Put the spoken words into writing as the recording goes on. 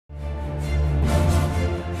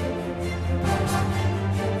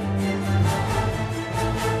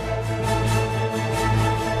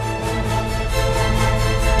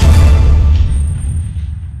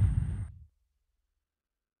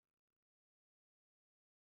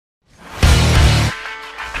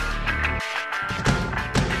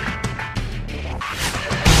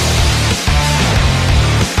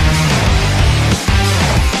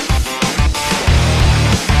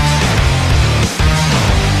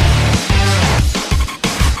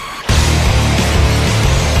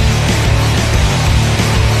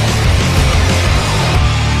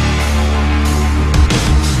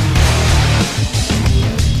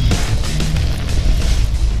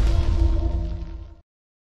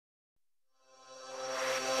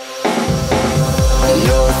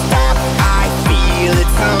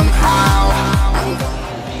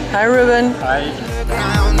Hi Ruben. Hi.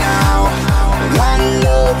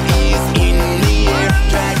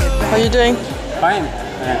 How are you doing? Fine.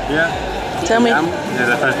 Here. Tell me. It's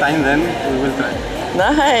the first time, then we will try.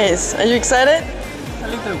 Nice. Are you excited? A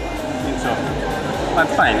little, I think so. But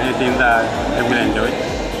fine, I think that I will enjoy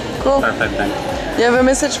it. Cool. Perfect then. You have a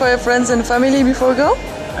message for your friends and family before we go?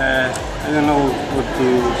 I don't know what to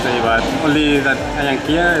say, but only that I am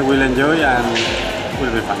here, I will enjoy and it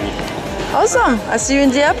will be funny. Awesome. I'll see you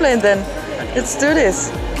in the airplane then. Let's do this.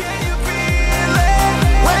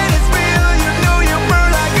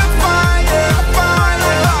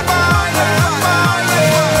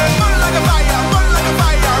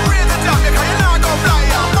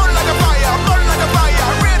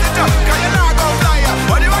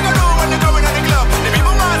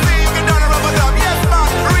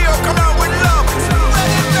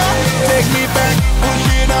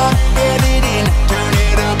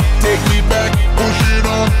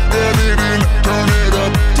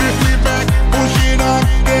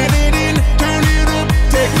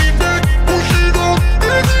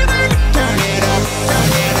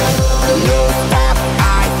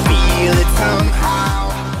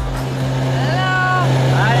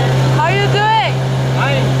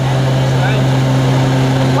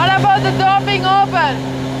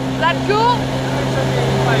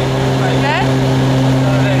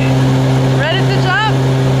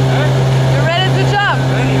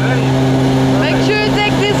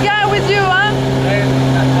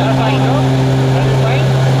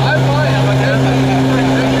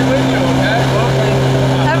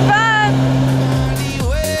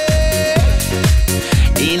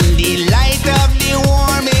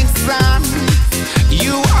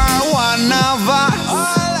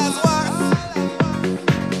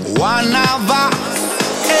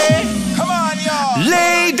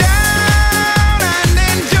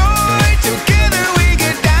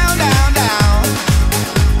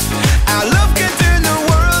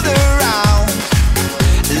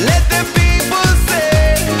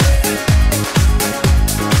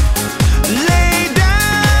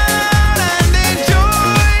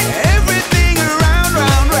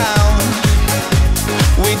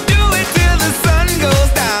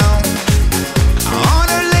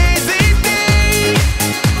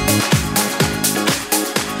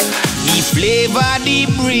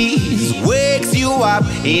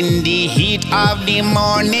 In the heat of the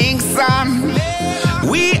morning sun,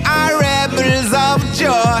 we are rebels of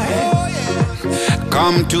joy,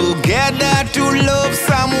 come together to love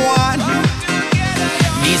someone.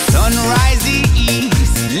 The sunrise the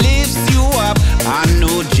east lifts you up, a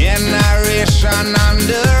new generation on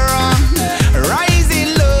the run,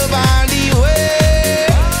 rising love on the way.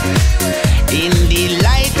 In the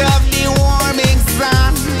light of the warming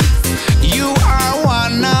sun, you are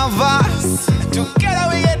one of us. Together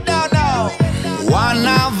we get down now. One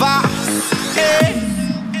of us, eh?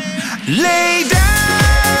 Lay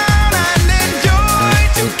down and enjoy.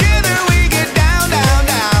 Together we get down, down,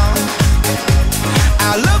 down.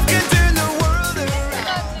 Our love can turn the world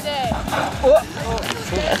around.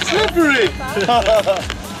 Slippery!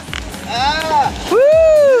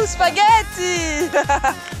 Woo! Spaghetti!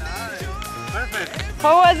 Perfect.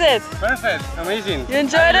 How was it? Perfect. Amazing. You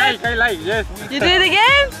enjoyed it? I like, yes. You do it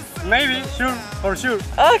again? Maybe, sure, for sure.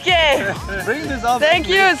 Okay. Bring this up. Thank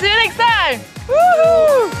you. See you next time.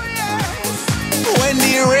 Woohoo! When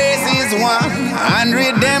the race is won and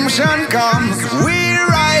redemption comes.